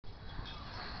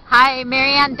Hi,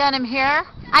 Marianne Dunham here.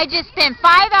 I just spent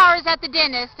 5 hours at the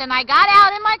dentist and I got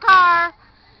out in my car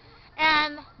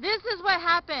and this is what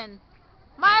happened.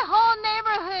 My whole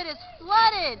neighborhood is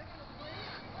flooded.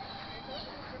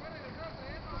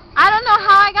 I don't know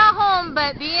how I got home,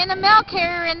 but being a mail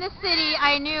carrier in the city,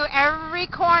 I knew every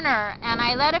corner and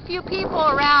I let a few people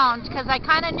around because I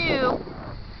kind of knew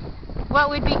what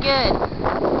would be good.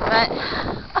 But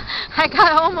I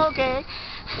got home okay.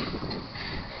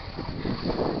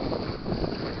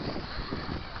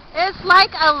 It's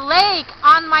like a lake.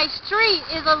 On my street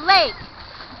is a lake.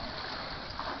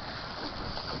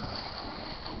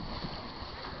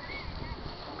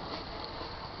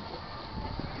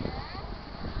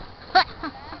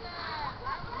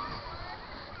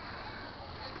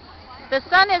 The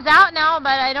sun is out now,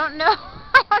 but I don't know.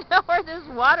 I don't know where this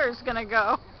water is gonna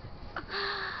go.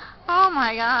 Oh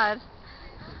my God!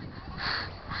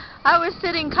 I was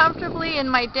sitting comfortably in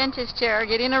my dentist chair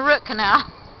getting a root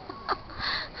canal.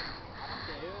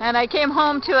 And I came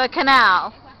home to a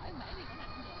canal.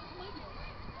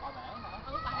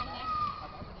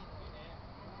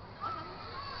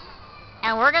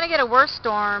 And we're going to get a worse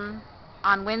storm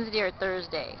on Wednesday or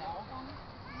Thursday.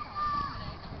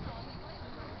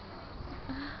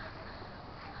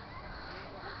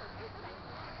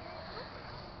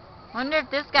 Wonder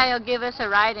if this guy will give us a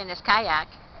ride in his kayak.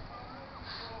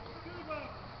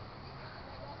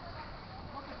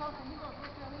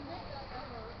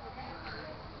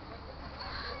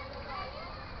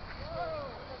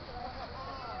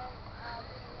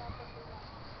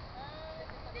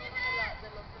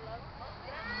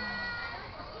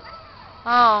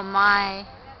 Oh my,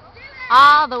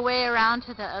 all the way around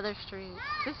to the other street.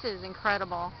 This is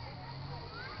incredible.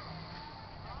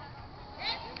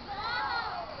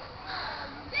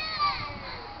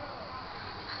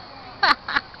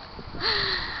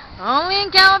 Only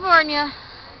in California.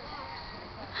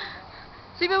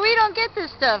 See, but we don't get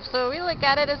this stuff, so we look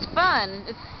at it as fun.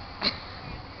 It's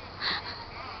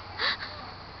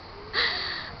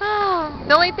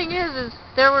the only thing is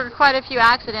there were quite a few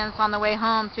accidents on the way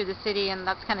home through the city, and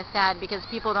that's kind of sad because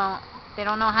people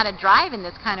don't know how to drive in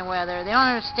this kind of weather. They don't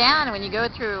understand when you go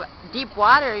through deep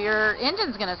water, your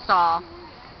engine's going to stall.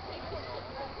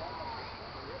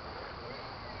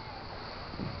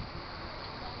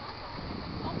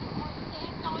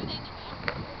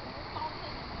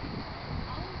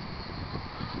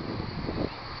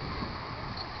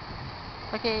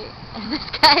 Okay,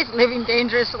 this guy's living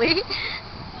dangerously.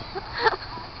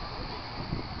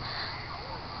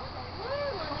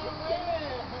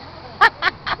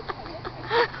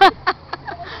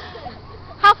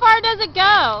 How far does it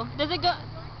go? Does it go?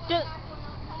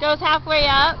 Goes halfway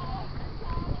up?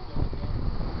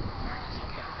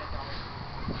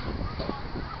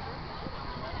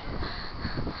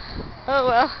 Oh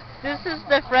well, this is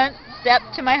the front step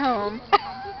to my home.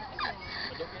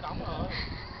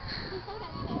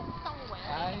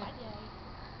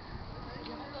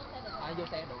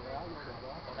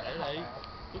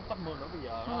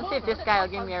 We'll see if this guy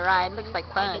will give me a ride. Looks like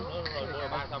fun.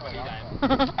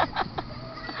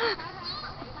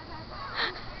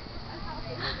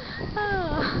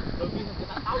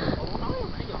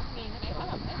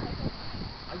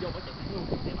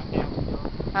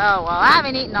 Oh well, I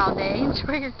haven't eaten all day.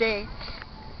 Enjoy your day.